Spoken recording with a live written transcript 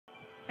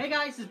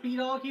guys, it's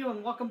B-Dawg here,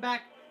 and welcome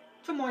back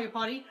to Mario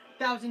Party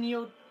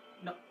 1,000-year...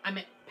 No, I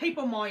meant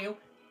Paper Mario,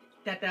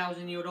 that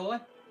 1,000-year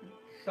door.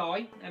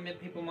 Sorry, I meant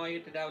Paper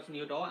Mario, the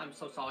 1,000-year door. I'm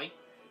so sorry.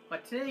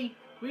 But today,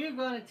 we're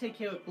going to take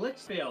care of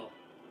Glitchville.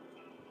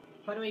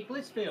 By the way,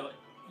 Glitchville,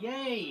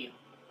 yay!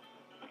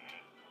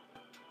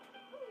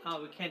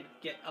 Oh, we can't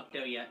get up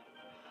there yet.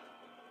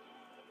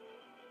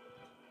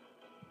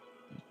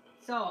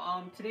 So,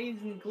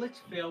 today's in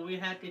Glitchville, we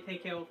have to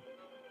take care of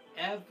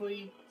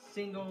every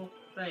single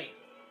thing.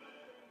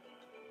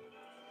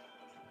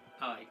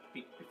 Alright,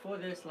 before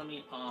this, let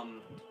me, Oh,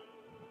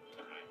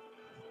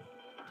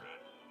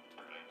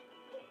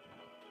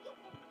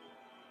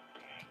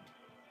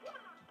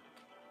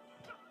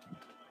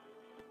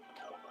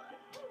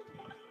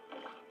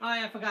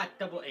 I forgot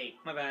double A.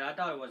 My bad, I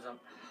thought it was a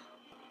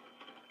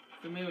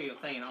familiar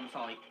thing, I'm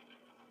sorry.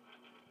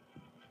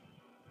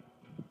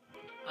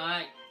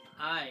 Alright,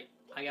 I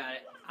got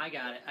it.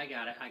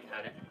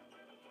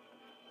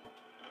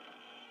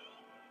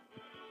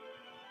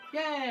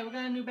 Yay, we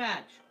got a new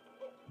badge.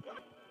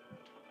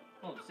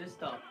 Oh, is this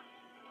the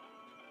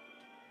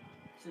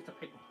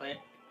paper plate?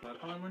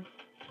 One?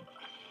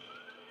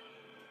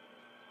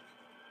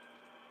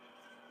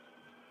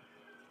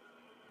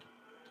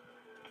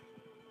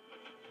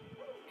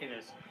 It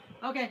is.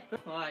 Okay,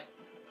 alright.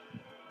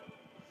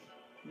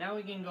 Now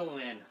we can go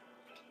in.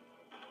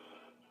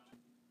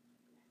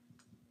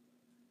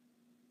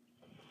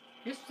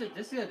 This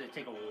is gonna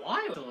take a while,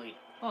 actually.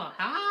 Oh,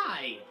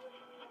 hi!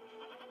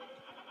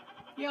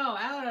 Yo,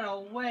 out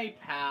of the way,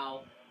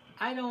 pal.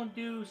 I don't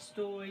do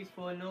stories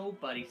for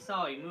nobody.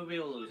 Sorry, movie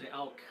or lose it.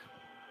 Oh,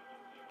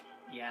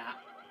 yeah.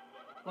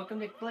 Welcome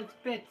to Glitch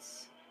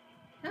Bits.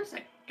 There's a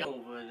guy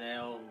over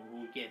there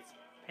who gets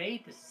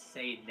paid to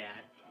say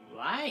that,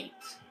 right?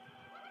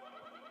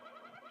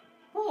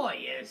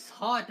 Boy, it's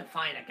hard to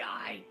find a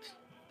guy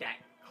that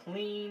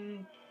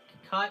clean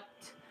cut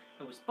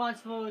and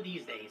responsible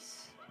these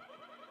days.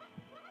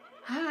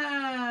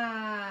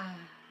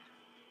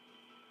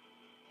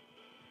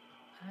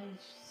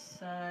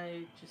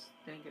 I just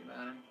thinking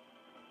about him.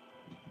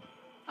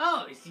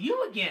 Oh, it's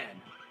you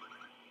again!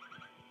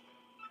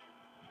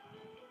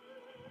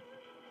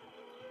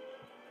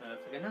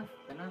 Perfect enough.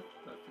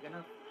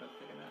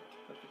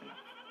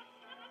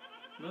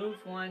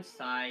 Move one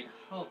side.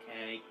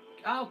 Okay.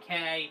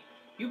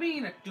 You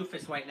being a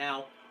doofus right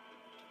now.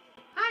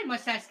 Hi,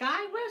 mustache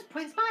guy. Where's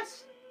Prince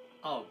Bus?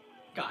 Oh,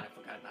 God, I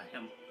forgot about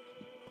him.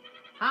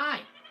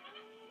 Hi.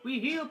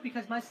 We're here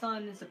because my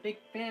son is a big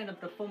fan of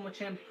the former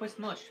champ Twist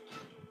Mush.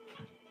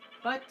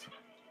 But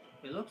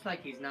it looks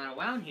like he's not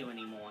around here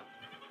anymore.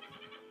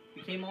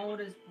 We came all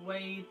this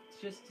way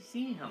just to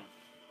see him.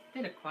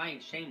 Been a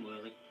crying shame,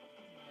 really.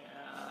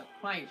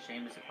 Crying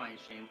shame is a crying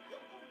shame.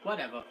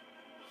 Whatever.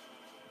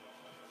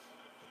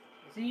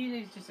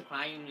 It's just a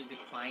crying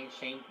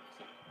shame.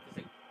 Is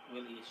it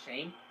really a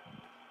shame?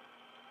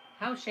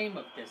 How shame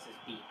of this is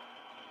be?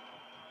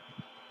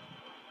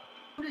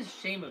 What is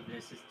shame of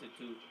this is to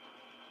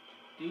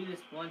do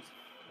this once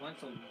or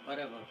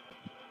whatever.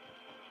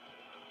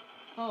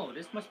 Oh,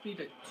 this must be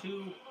the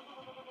two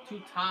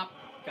top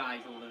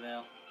guys over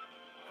there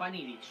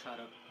fighting each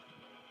other.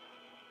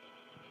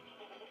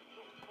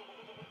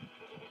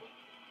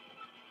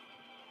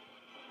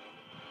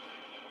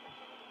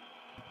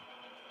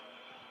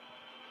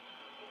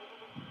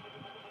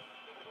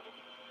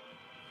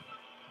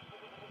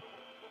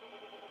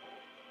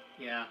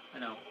 Yeah, I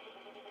know.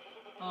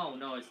 Oh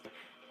no,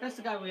 that's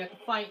the guy we have to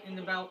fight in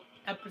about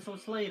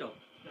episodes later.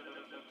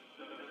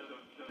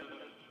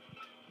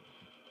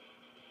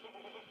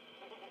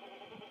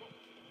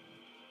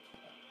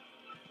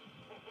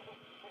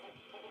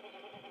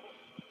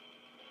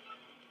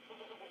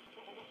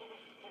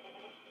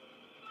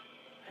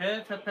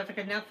 Perfect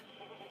enough.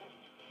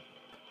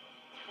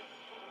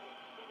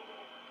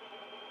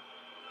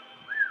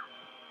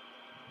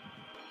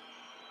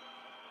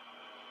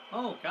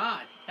 Oh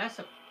God, that's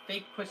a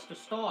fake crystal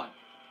star.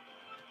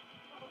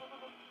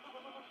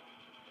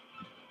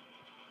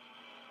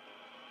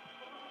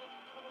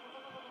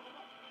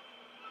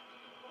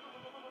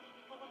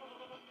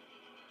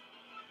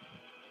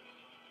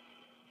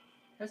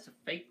 That's the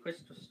fake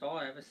crystal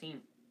star I've ever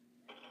seen.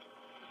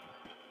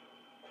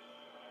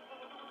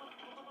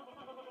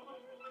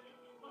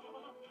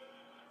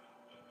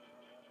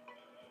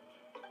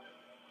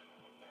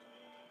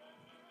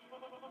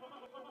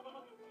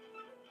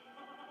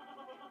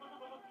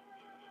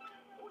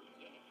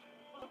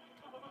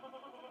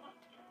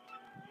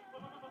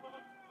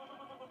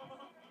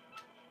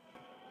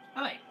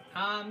 Alright,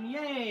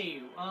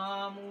 yay!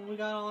 We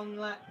got on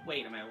that.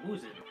 Wait a minute,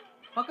 who's it?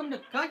 Welcome to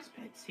Glitch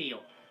Bits here.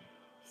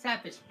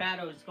 Savage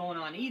battles going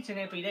on each and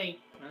every day.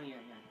 Oh, yeah,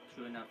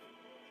 true enough.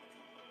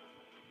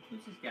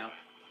 Who's this gal?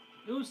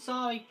 Ooh,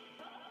 sorry.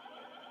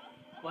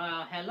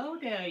 Well, hello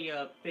there,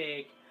 you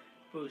big,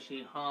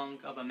 bushy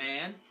hunk of a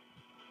man.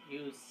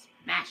 You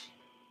smashing.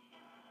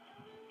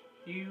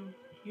 You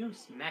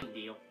smashing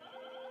deal.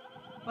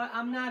 But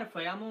I'm not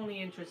afraid. I'm only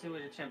interested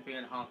with the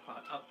champion hunk.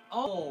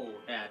 Oh,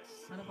 that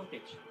son of a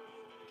bitch.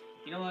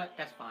 You know what?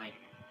 That's fine.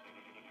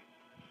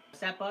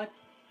 that, bud?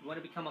 You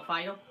want to become a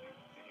fighter?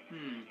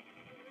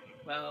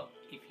 Well,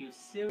 if you're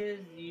serious,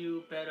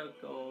 you better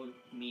go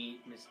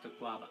meet Mr.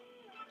 Guava.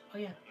 Oh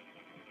yeah.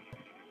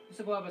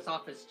 Mr. Guava's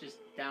office just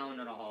down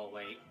in the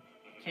hallway.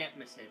 Can't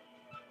miss it.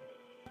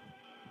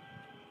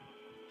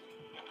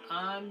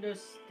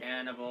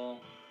 Understandable.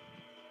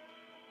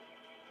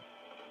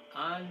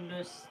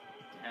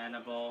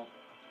 Understandable.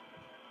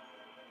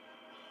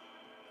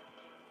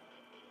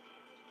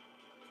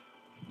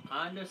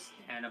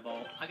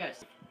 Understandable. I gotta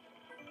see.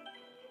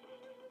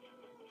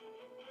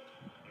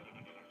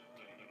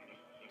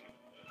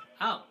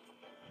 Oh.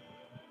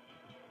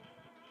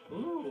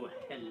 Ooh,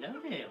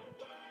 hello there.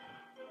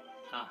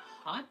 A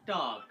hot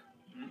dog.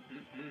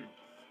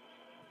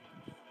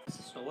 This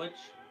is storage.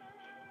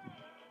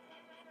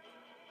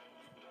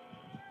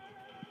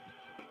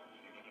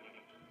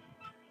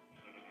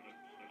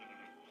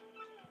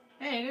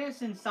 Hey, it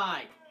is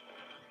inside.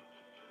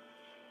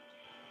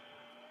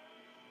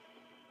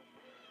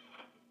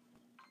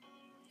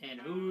 And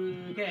who?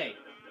 Okay.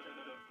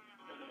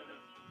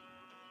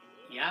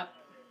 Yep.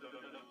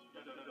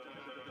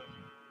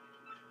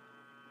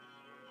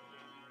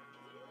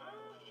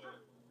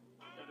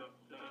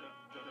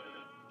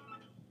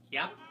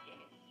 Yep.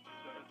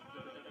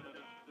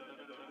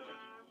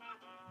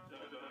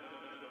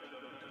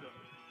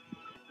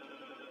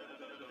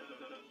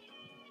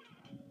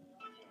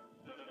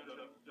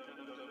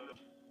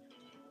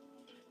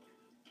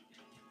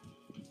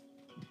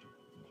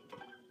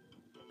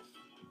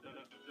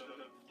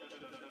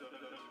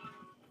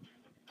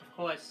 Of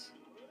course.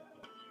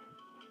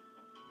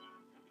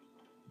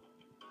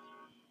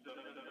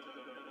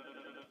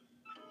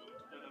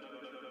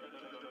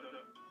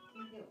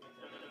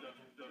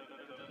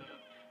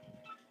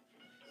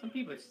 Some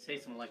people say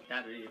something like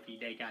that if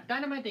they got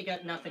dynamite, they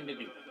got nothing to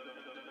do.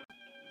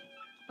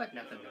 But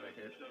nothing to do.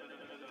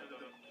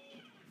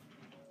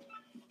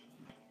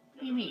 What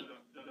do you mean?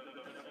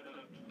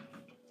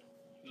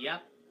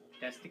 Yep,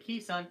 that's the key,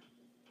 son.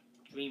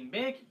 Dream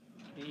big,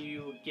 and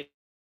you get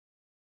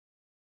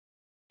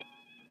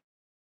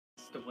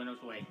the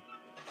winner's way.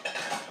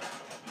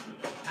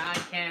 I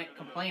can't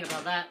complain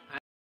about that.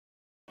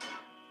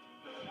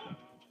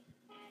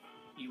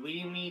 You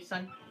waiting me,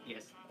 son?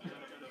 Yes.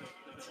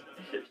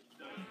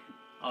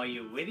 Are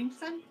you waiting,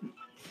 son?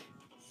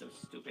 So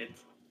stupid.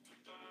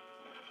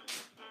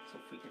 So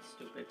freaking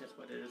stupid, that's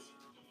what it is.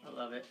 I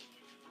love it.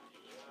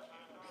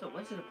 So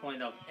what's the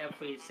point of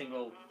every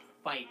single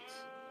fight?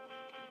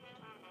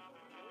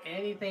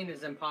 Anything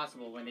is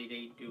impossible when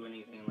they do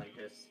anything like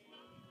this.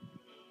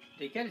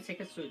 They gotta take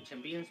us to the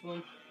champion's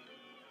room.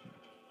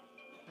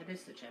 What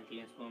is the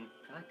champion's room?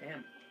 God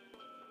damn.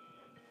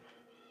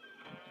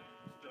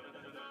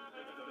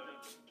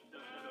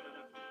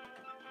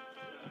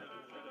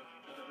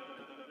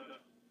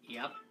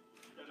 Yep.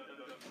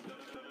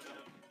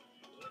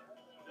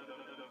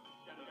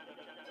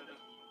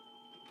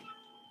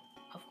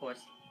 Of course.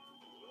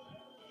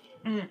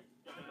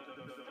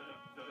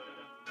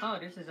 Oh,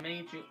 this is a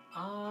major.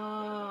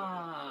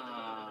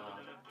 Ah.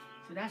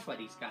 So that's why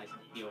these guys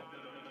are here.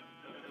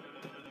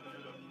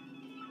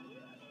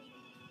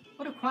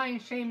 What a crying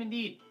shame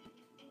indeed.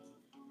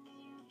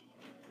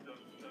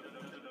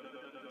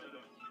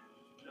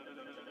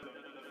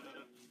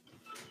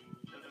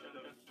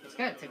 It's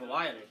gotta take a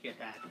while to get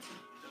that.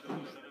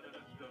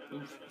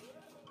 Oof.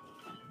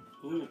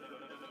 Ooh.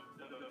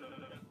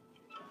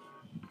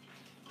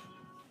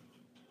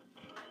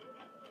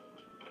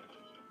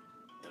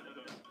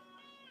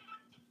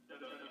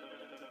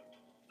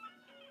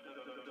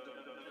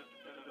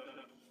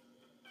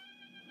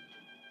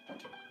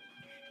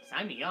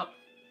 Sign me up.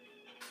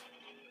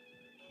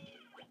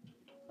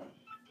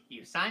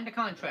 You signed the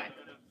contract.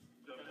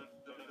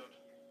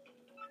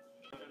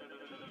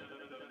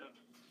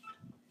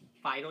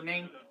 Final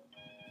name?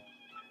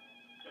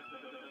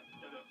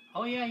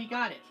 Oh yeah, you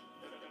got it.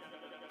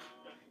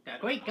 The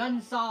Great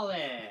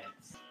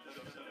Gonzalez.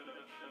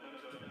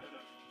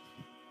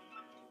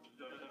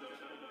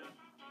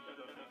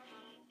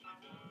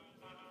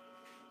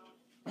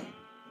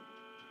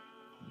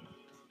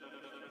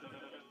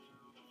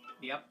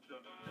 Yep.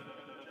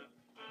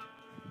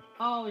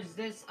 Oh, is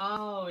this?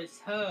 Oh,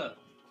 it's her.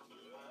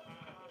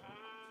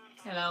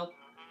 Hello.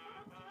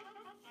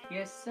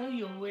 Yes, sir,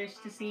 you wish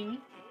to see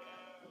me?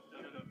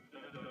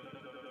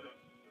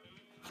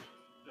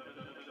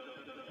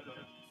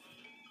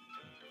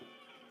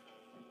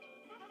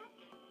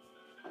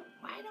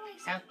 Right away,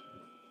 sir.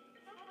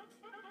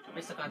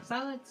 Mr.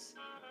 Gonzalez,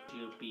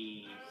 you'll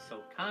be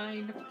so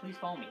kind. Please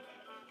follow me.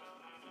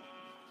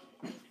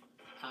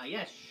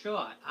 Yes,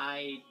 sure.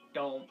 I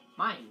don't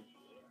mind.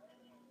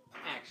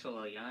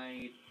 Actually,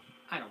 I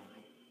don't mind.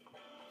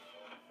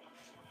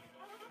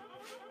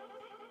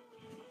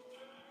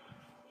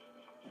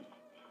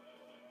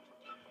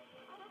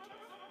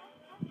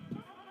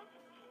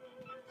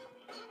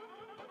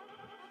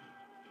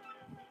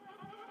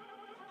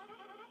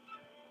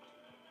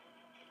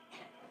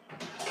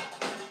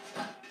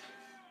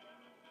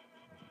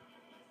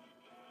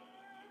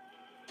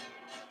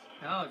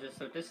 Oh, just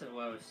so this is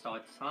where it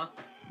starts, huh?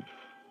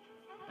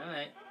 Alright.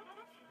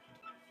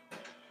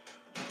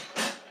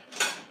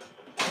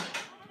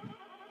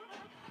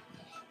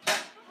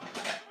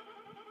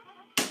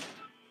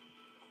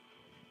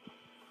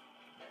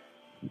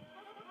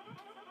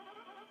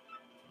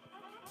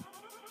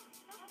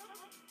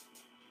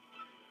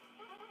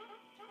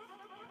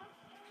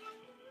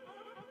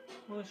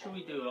 What should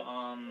we do?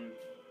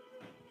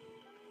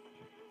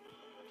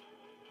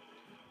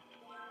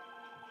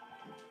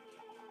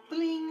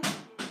 Bling!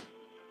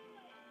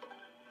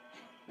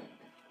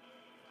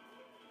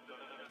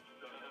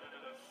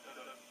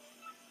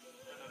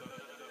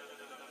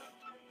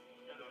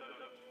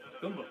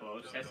 Goomba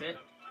Bros, that's it.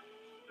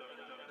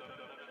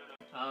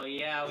 Oh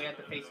yeah, we have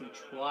to face them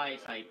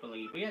twice, I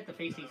believe. We have to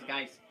face these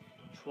guys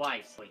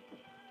twice.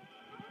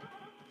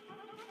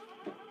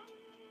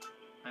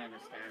 I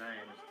understand.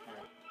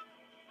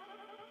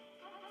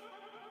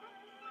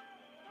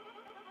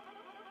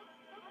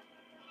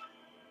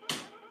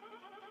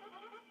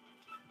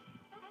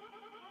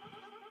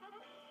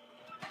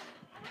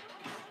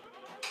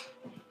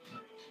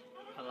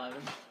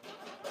 11.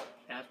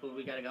 That's where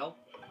we gotta go.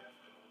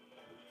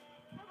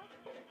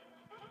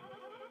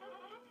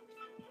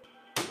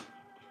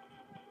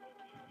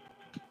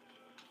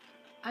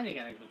 I think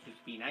I gotta go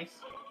just be nice.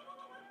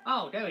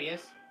 Oh, there he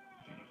is.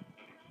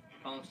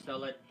 Don't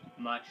steal it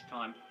much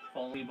time.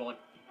 Fully board.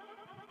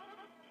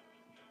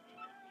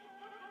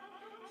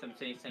 Some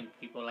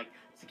people are like,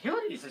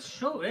 security is a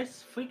show.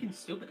 It's freaking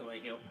stupid over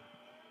here.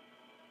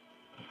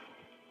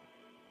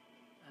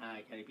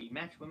 I gotta be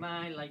matched with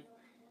my life.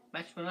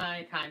 Matched with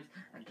my times.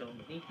 I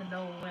don't need to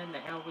know when the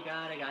hell we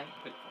got a guy.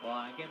 Before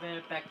I give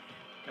it back.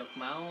 Took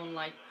my own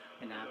life.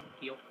 And I'm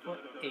here for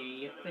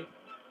everything.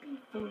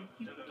 Before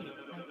you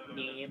get my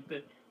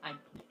neighbor. I'm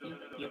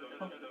here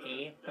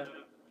forever.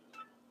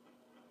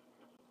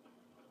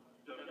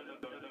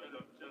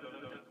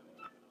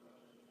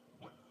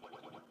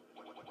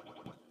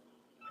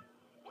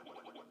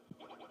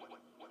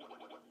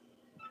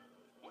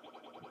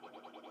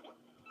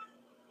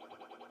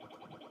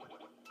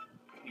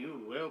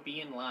 You will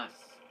be in loss.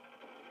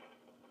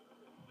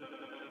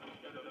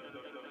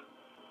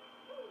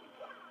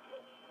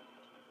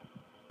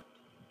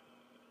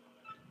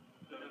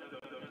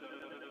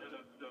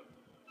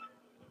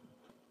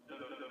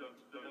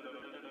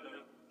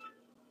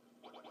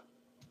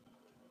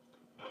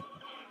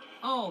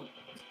 Oh,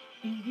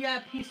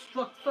 yeah, he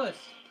struck first.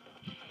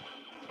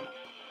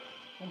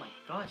 Oh my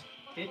gosh,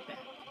 did that.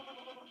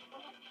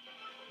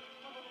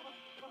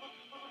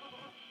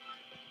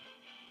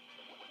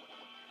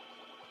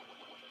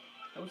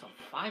 There was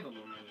 5 of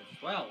them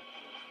as well.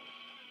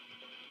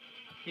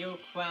 Kill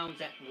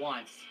crowns at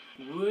once.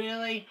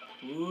 Really?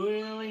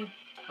 Really?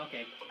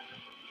 Okay.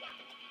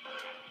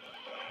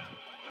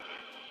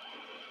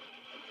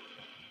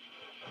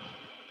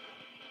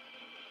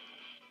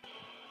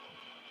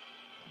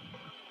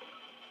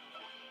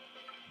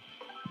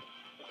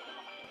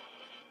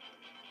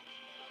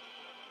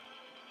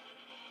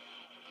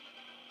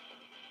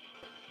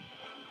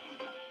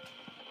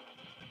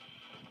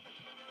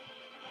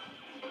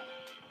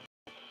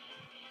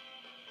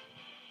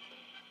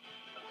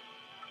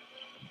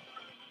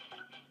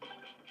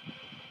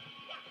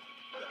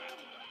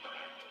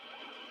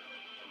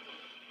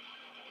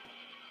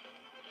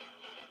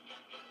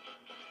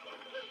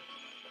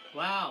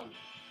 Wow.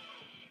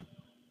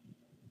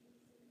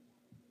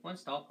 1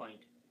 stall point.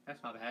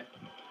 That's not bad.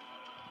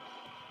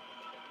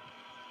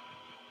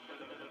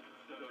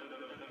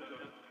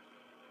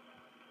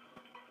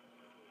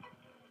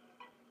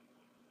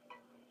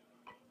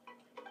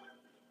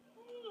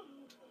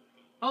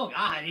 Oh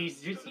god,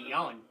 he's just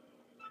yelling.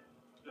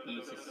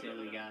 He's a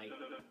silly guy.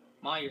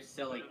 Mario's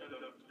silly.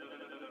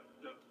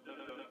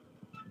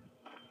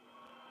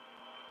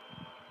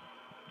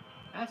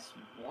 That's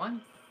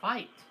 1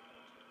 fight.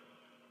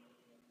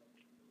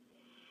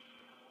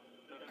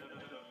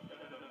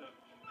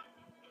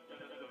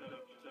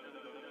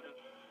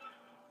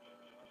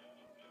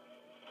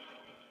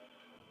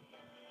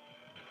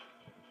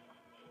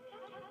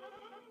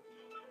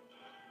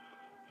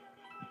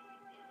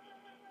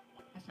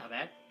 That's not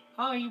bad.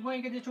 Oh, he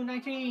won't get to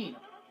 19.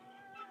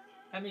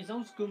 That means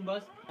those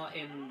Goombas are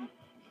in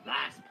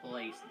last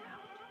place now.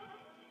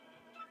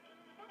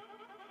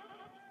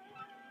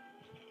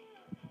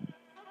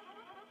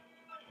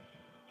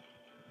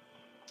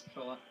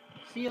 So,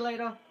 see you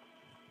later.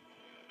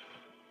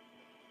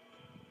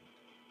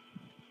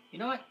 You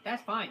know what?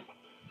 That's fine.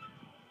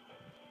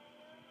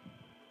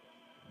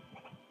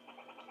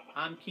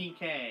 I'm King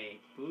K.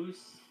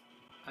 Bruce.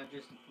 I'm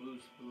just a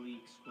Bruce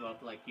League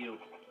scrub like you.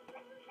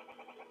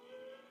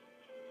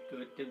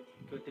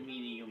 Good to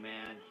meet you,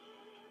 man.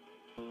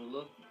 You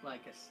look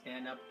like a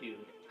stand-up dude.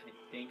 I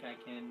think I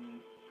can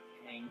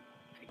hang.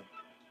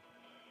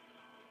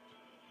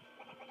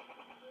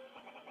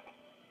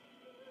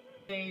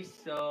 Okay,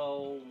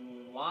 so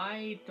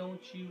why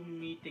don't you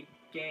meet the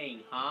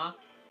gang, huh?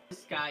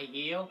 This guy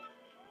here?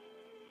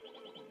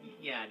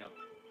 Yeah, I know.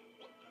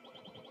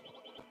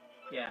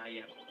 Yeah.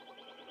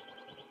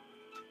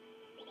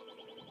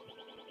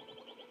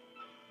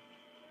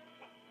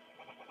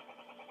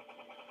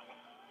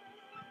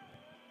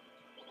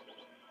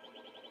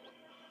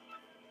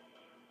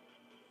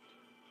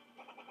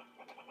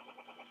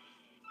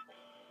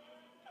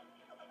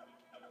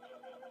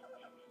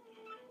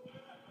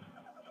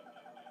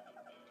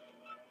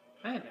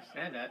 I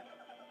understand that.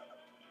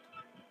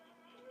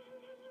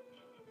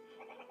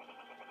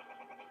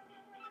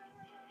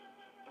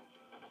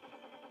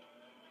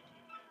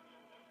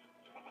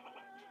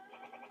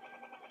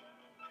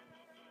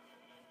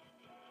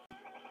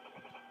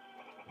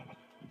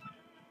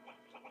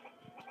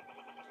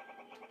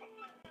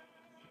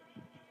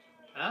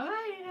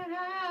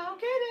 I'll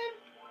get him.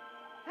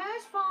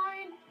 That's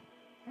fine.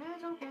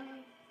 That's okay.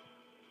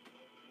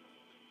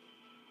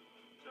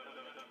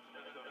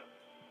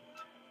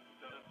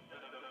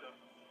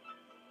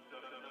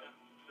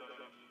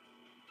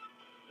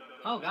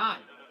 Oh God.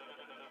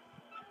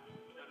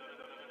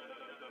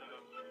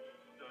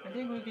 I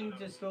think we can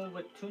just go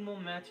with 2 more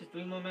matches,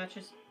 3 more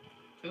matches.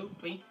 2,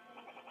 3.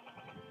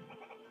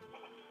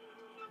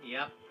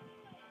 Yep.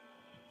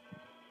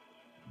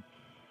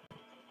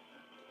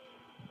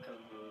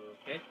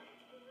 Okay.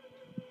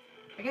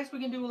 I guess we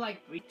can do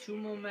like 2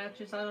 more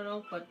matches. I don't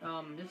know, but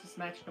this is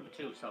match number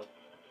 2, so.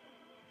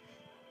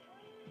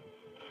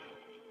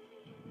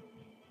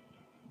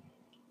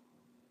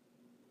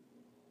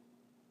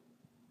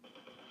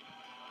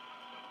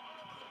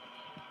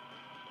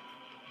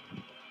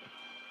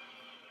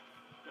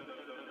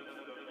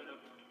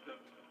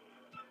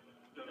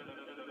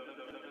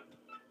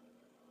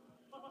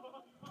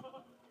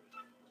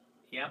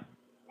 Yep.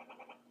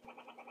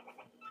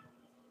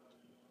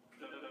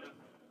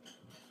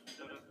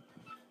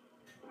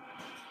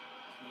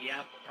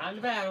 Yep. Time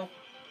to battle.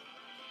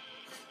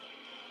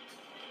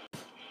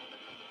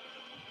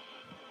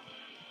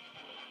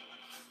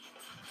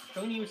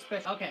 Don't use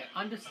special. Okay,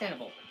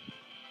 understandable.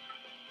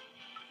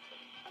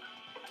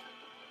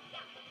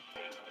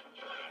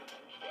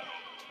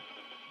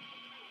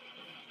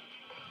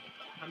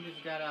 I'm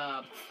just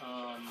gonna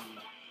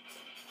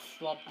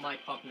swap my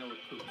partner with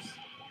Poops.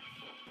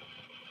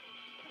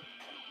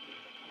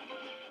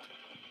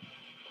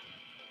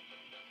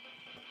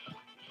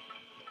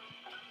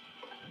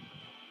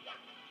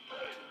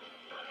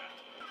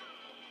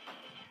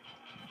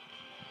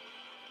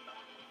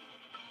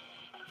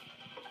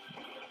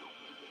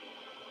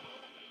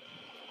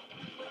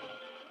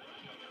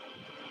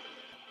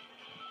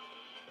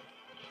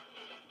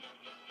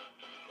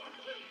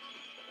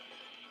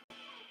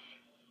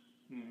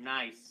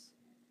 Nice.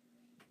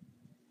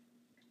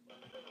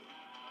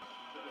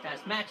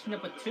 That's match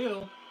number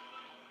 2.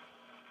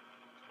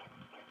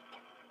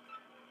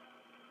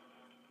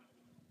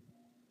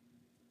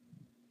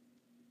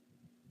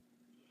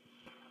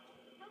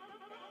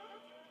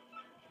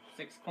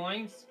 Six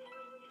coins.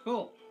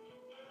 Cool.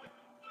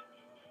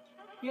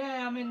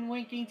 Yeah, I'm in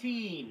Winking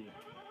Teen.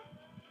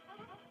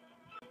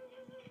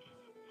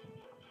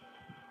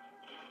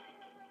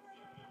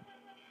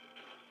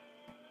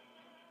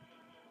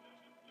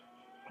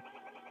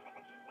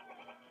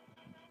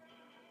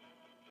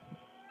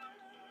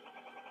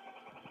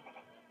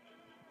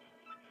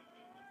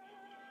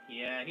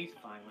 Yeah, he's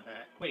fine with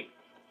that. Wait,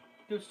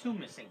 there's 2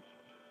 missing.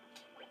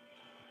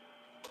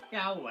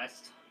 Yeah, out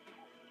west.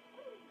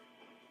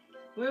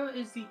 Where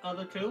is the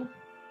other 2?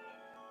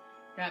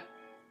 That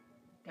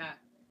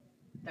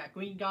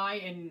green guy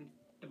and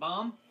the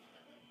bomb?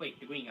 Wait,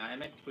 the green guy. I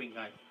meant the green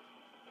guy.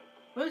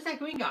 Where's that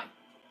green guy?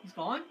 He's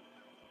gone?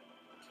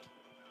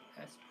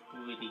 That's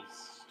pretty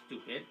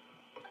stupid.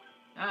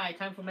 Alright,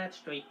 time for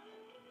match 3.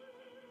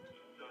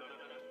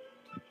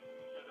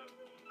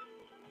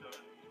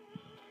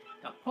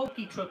 The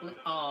Pokey Triplet.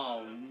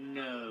 Oh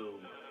no.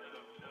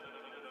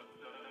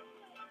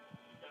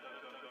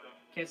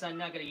 Guess I'm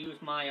not gonna use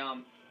my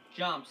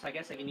jumps. I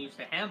guess I can use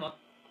the hammer.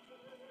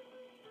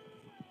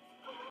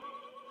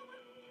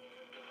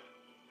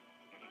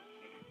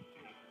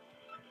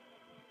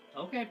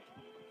 Okay.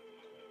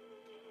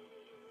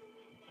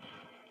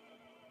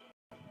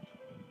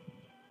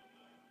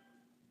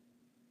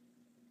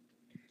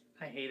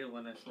 I hate it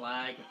when it's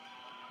lag.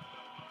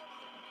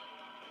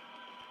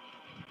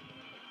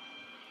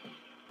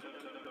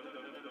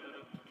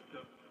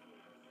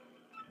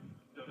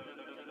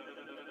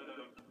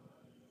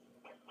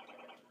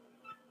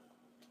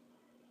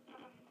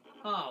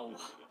 Oh.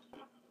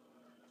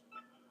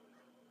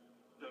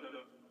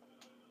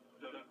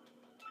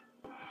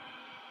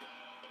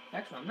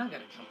 Actually, I'm not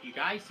gonna jump you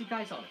guys. You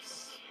guys are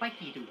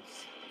spiky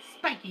dudes.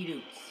 Spiky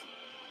dudes.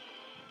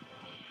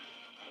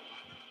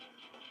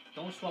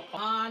 Don't swap.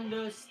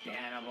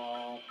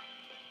 Understandable.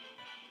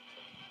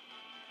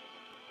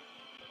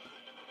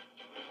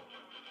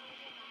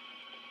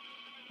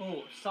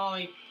 Oh,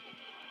 sorry.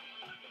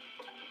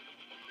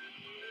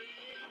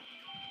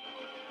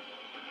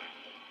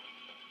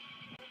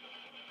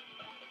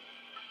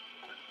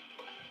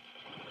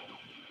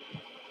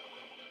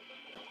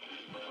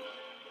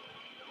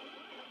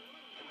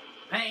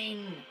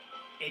 Pain,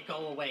 it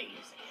go away.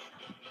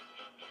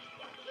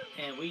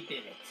 And we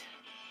did it.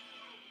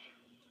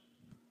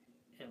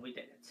 And we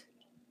did it.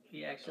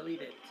 We actually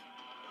did it.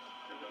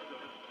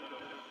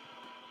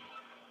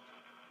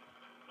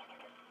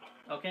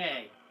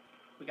 Okay.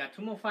 We got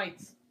 2 more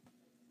fights.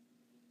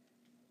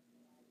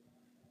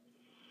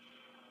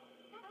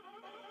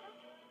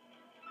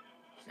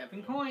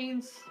 Seven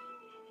coins.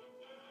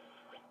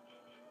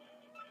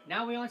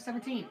 Now we're on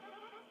 17.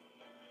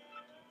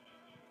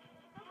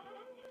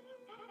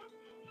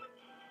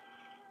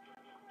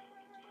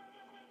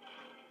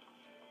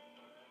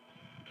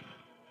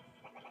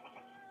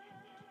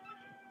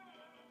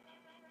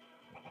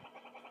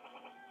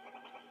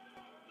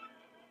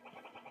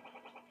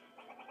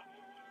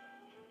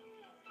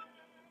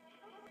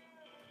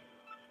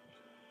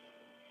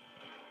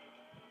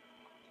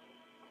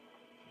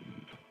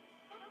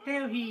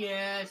 There he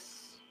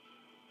is.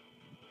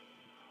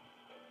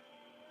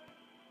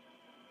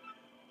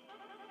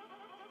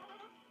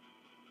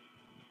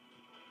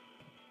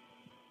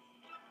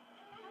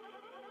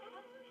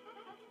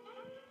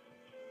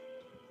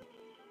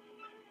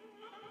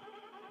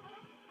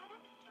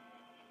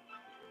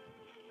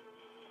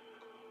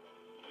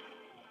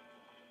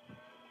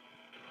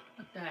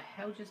 What the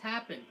hell just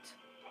happened?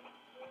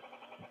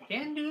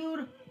 Again,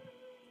 dude?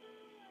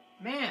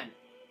 Man,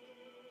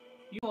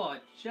 you are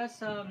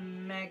just a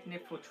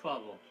magnet for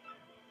trouble.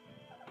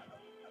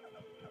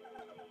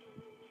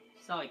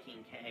 Sorry,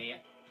 King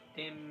K.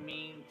 Didn't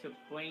mean to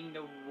bring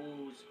the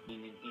Woo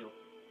screen in here.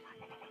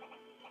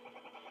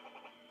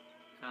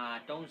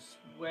 Don't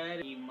sweat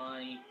me,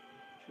 money.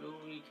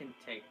 Jewelry can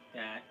take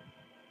that.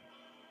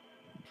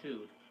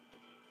 Dude,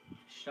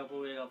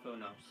 shovel it up your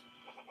nose.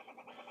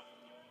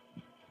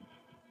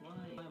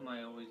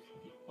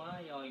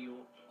 Why are you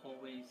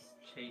always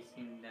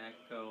chasing that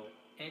girl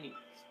anyways,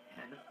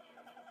 man?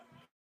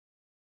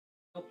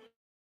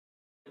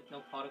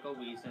 No particle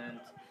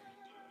reasons.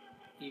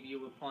 If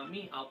you report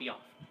me, I'll be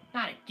off.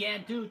 Not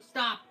again, dude,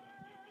 stop!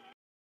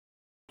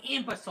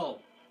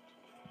 Imbecile!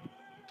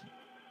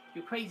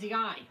 You crazy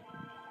guy!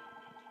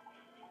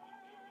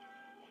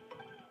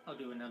 I'll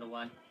do another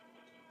one.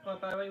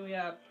 But by the way, we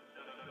have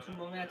 2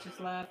 more matches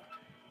left.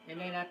 And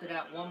then after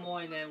that, 1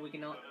 more, and then we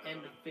can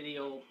end the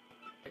video.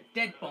 The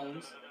dead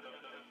bones.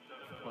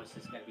 Of course,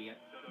 this is gonna be it.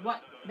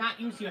 What?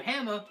 Not use your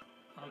hammer?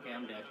 Okay,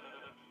 I'm dead.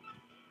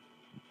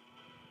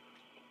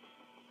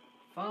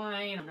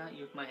 Fine, I'm not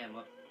using my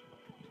hammer.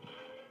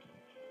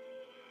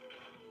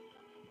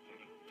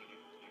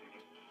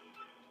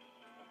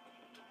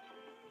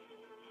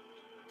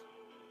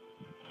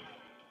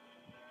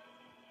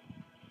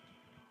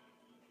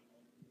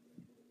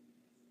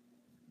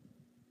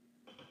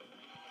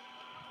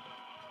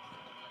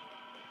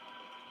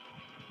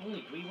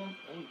 Only 3 1?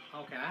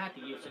 Okay, I had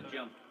to use a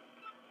jump.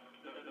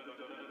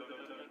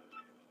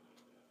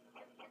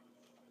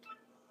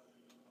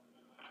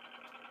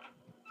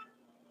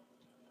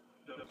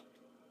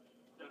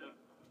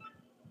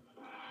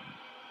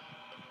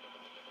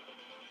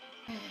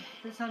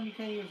 This time you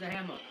can't use a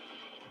hammer.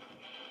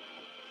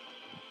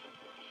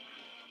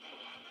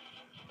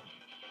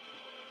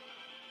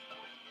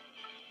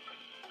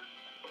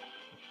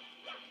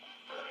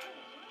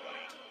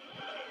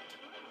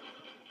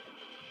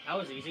 That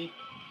was easy.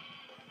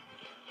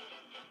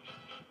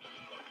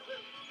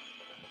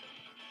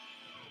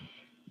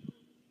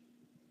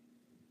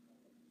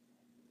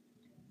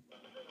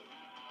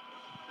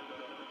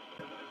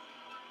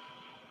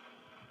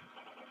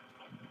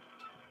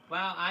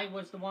 Well, I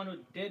was the one who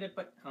did it,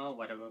 but oh,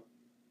 whatever.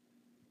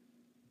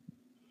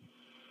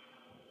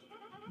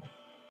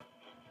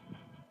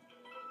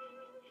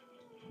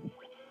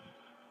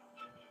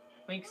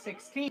 Week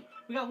 16.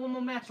 We got 1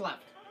 more match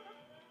left.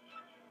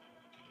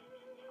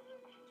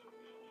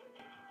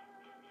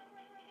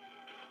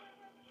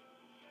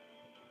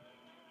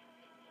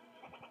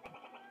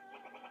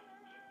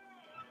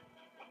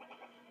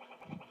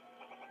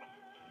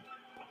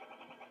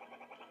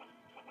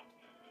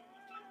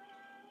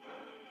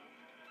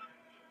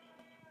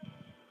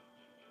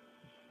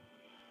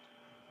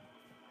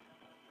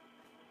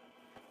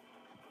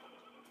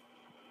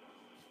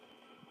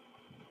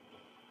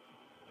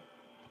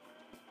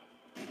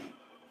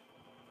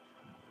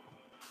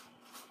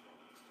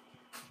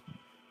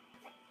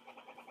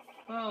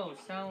 Oh,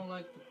 sound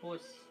like the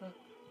boss.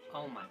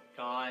 Oh my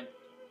god.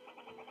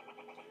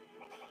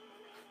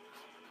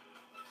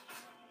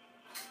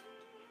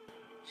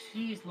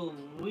 Jeez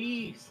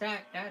Louise,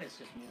 that is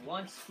just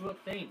one screw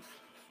up thing.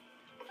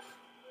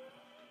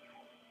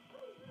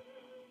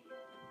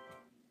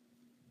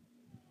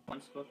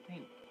 One screw up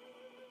thing.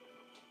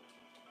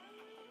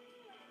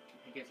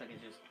 I guess I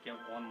can just get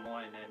 1 more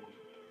and then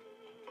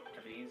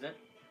everything's it.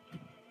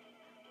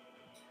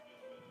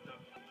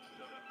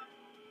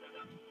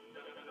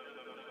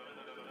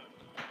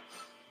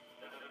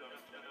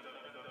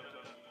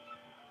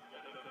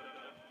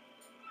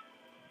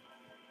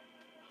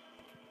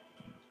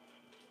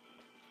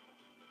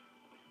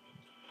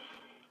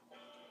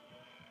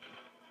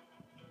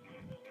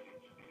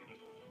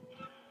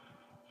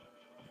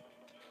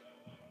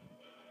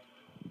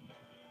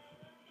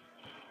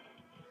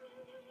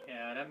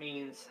 Yeah, that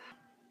means.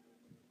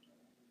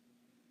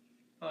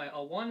 Alright, a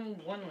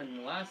 1-1 in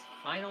the last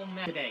final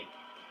match today.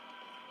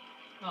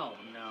 Oh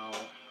no.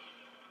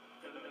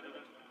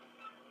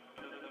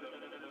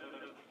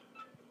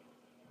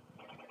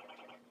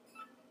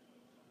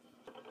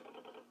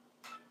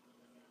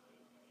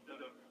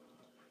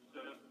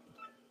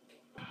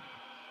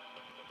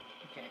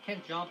 Okay, I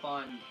can't jump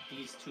on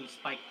these 2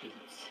 spike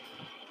dudes.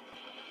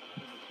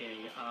 Okay,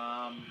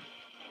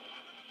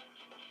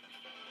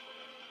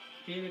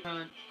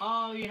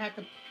 oh, you had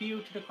to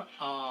pew to the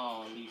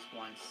oh, at least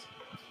once.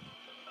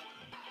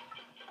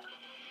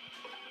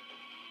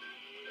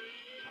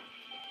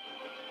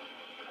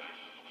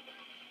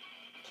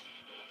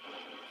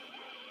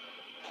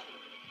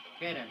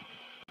 Okay then.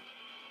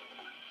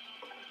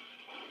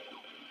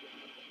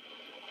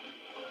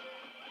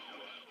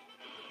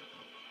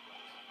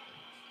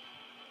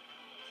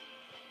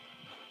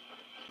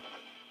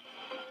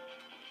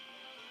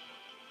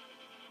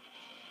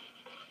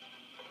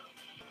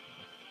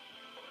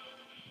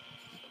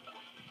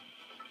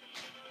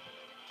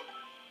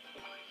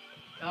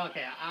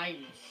 Okay, I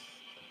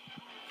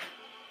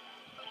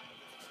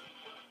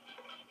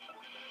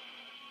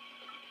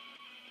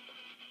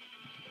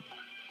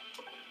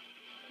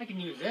can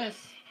use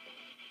this.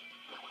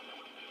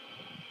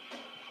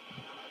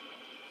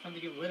 Time to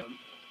get rid of him.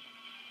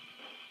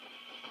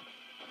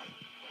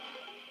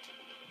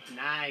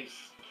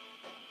 Nice.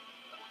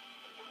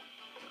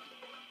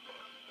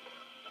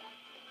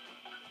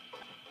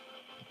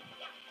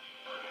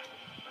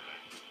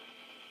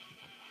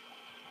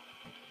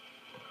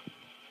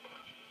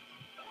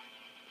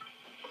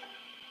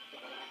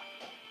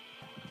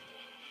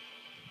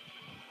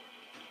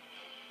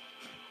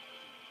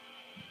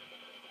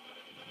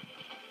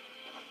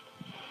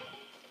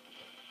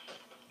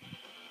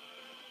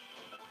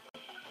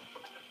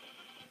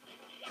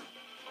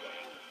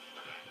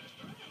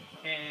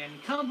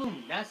 And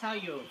kaboom! That's how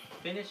you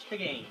finish the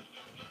game.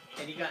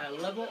 And you gotta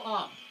level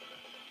up.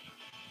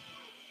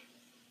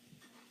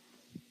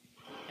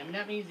 And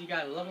that means you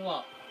gotta level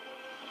up.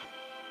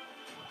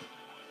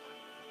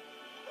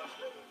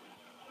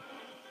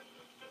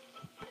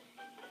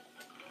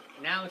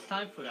 Now it's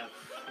time for the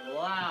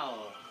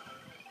flower.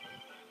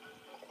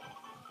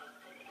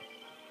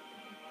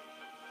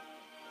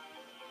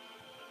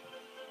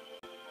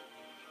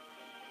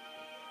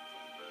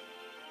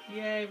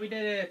 Yay, we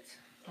did it!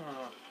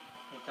 Oh,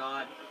 thank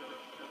God.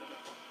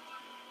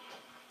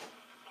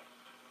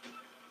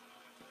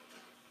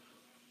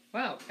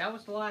 Well, that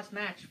was the last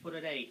match for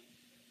today.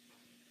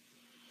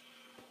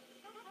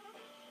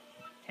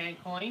 10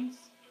 coins.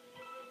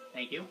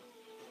 Thank you.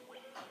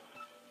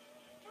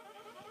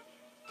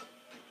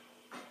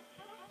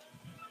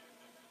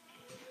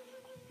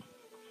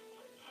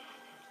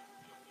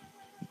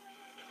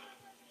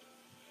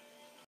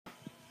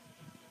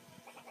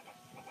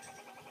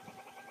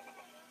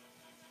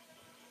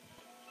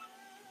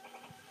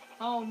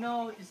 Oh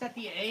no, is that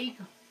the egg?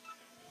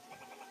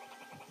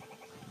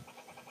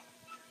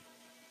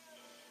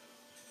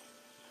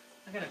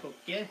 I gotta go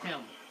get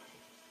him.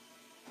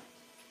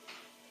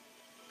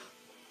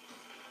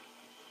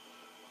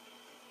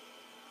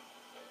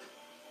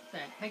 What the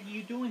heck are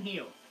you doing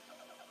here?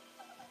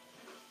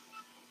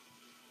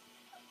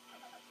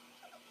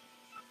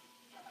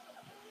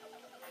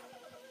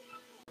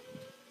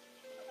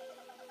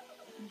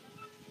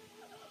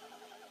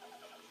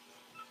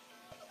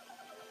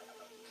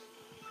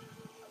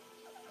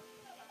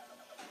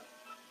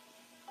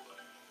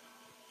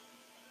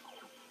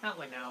 That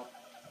way now.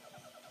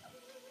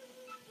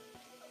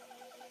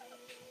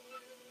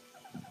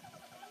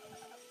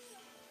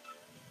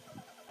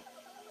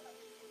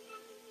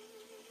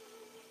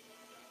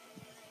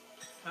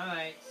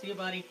 Alright, see you,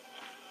 buddy.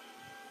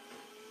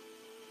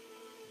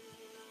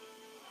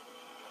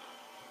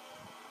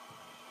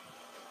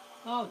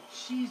 Oh,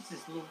 Jesus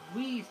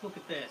Louise, look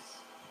at this.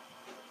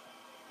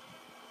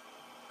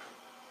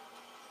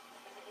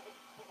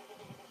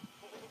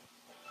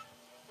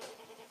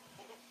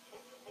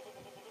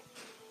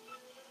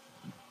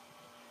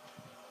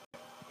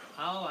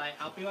 Alright,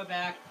 I'll be right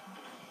back.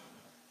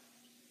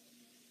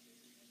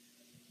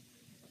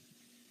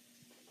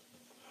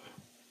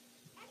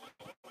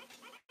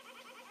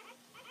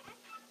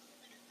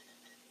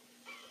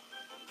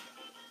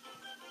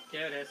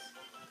 There it is.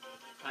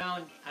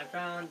 I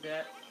found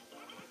it.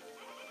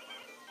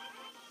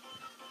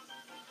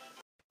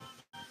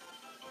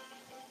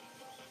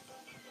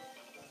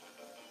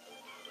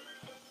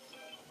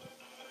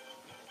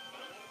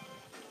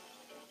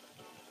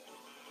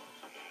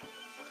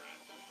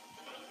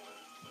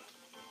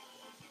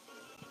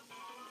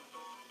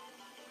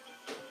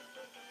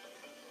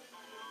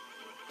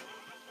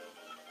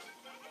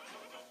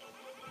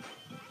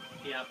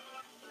 Yep,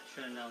 I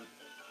should have known.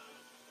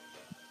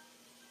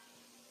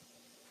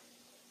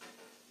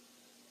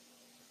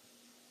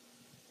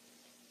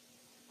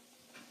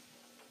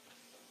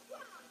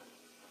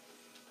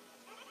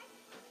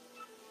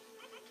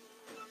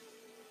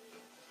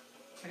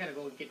 I gotta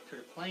go get to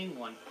the plain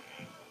one.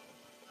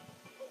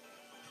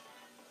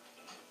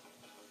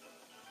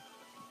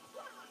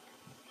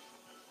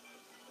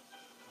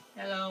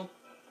 Hello.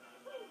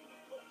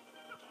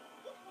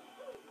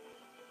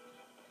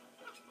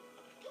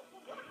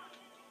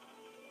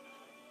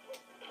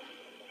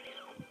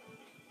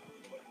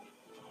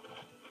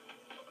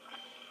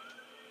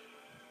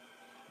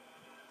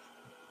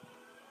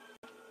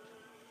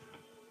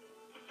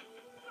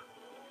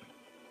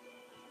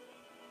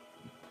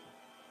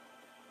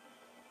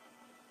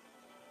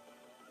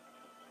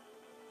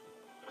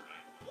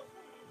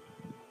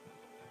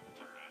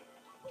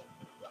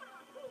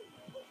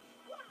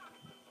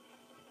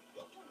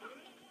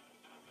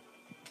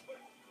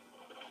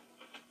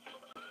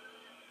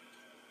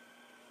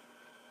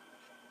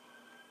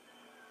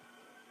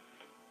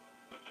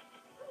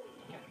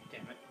 God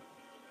damn it.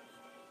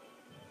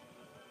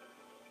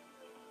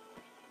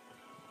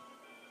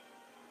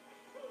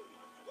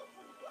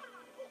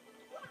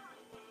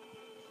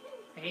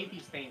 I hate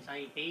these things.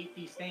 I hate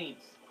these things.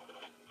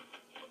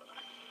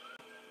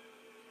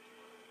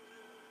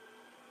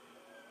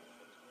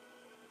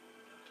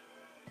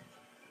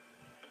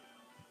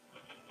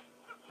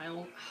 I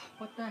don't...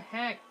 What the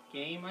heck,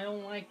 game? I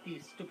don't like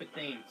these stupid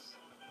things.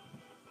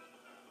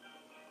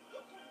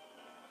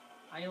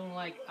 I don't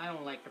like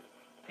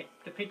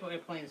the paper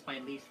airplane is my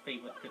least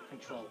favorite to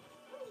control.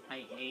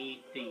 I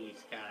hate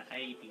these guys. I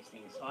hate these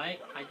things. So I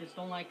just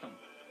don't like them.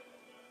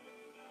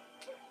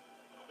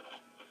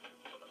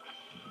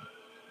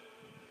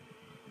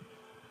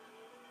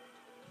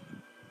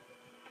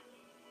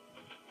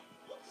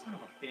 Son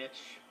of a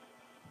bitch.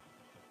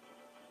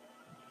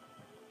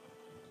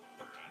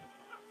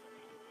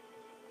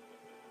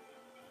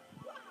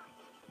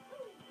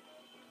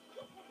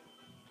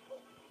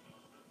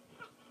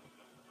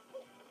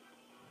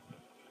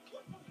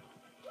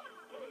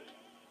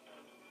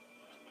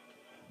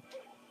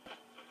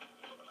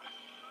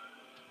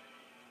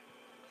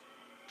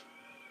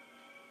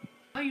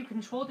 How you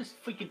control this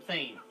freaking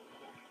thing?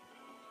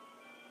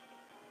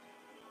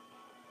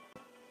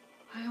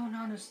 I don't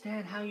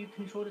understand how you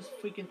control this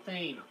freaking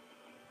thing.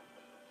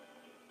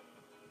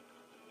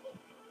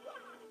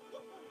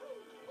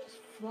 Just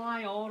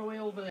fly all the way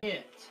over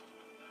it.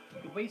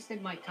 You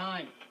wasted my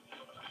time.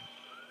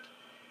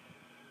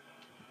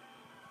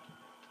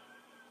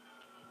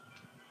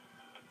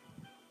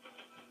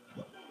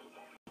 God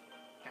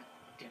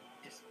damn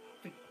this.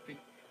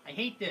 I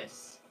hate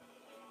this.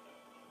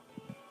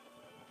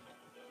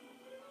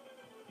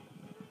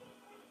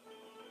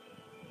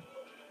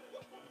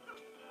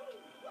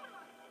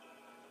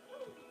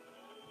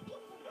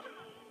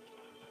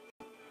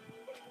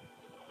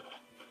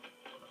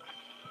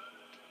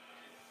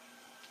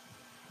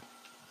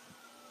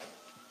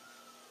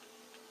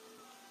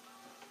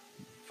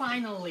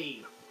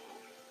 Finally!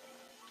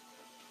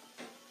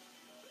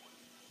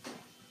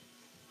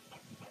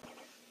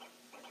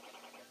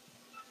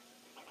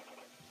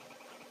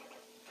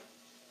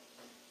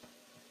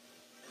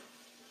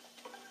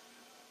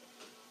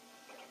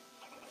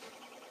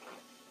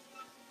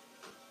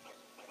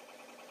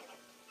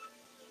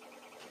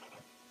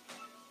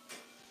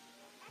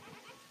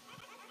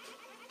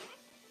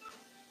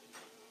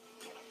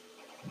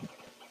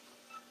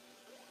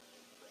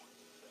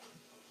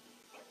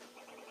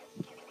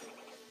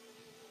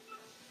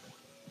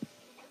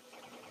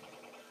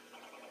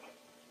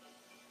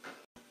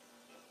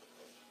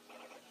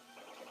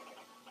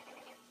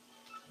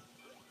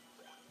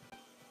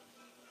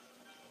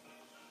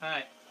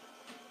 Alright.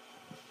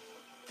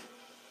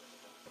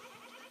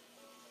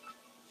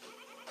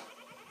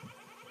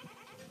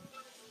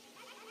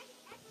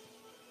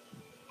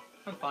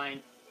 I'm fine.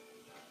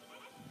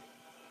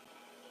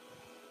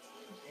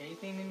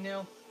 Anything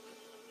new?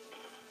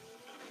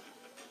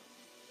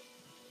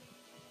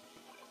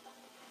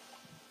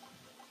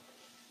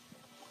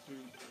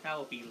 That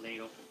will be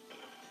later.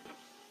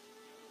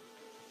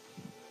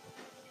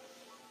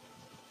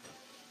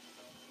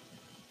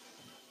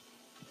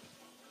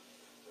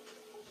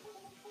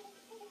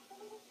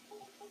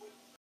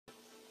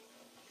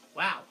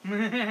 Wow.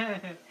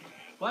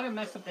 What a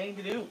messed up thing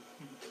to do.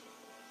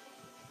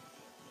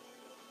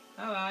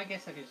 Oh, well, I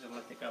guess I could just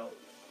let it go.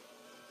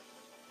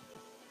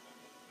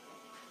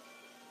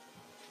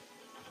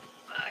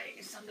 Alright,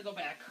 it's time to go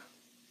back.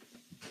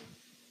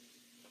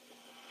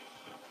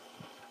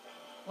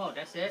 Whoa,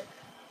 that's it?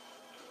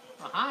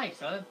 Oh, hi,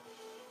 son.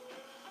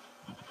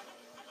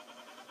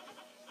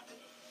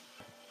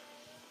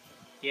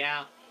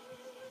 Yeah.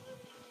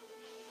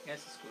 This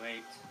is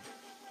great.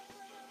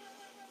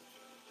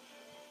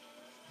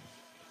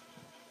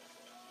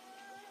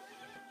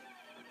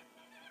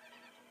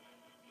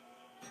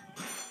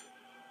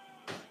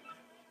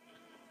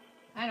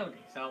 I don't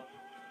think so.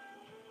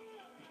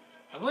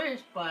 I wish,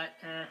 but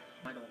I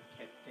don't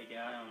get it.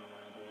 I don't know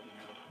what I'm doing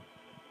now.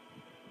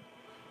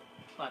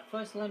 But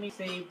first, let me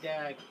save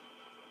the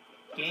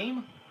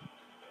game,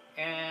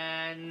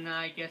 and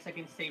I guess I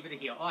can save it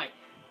here. Alright,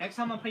 next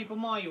time on Paper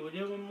Mario, we're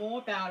doing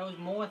more battles,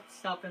 more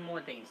stuff, and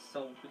more things.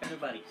 So,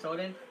 everybody, so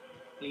then,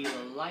 leave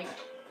a like,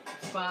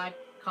 subscribe,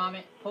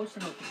 comment, post a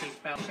notification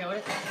bell, share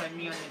it, friend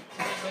me on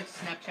Twitch,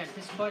 Snapchat,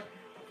 Discord,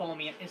 follow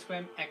me on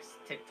Instagram, X,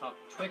 TikTok,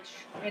 Twitch,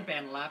 and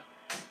BandLab.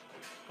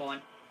 Go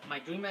on my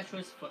dream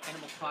mattress for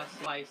Animal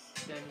Crossing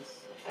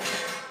license.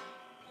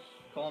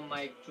 Go on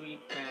my dream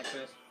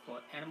mattress for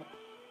Animal.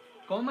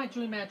 Go on my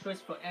dream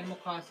mattress for Animal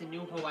Crossing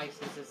New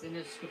Horizons. It's in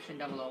the description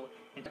down below,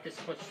 and the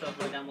Discord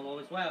server down below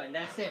as well. And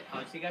that's it.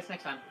 I'll see you guys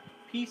next time.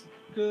 Peace.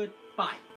 Goodbye.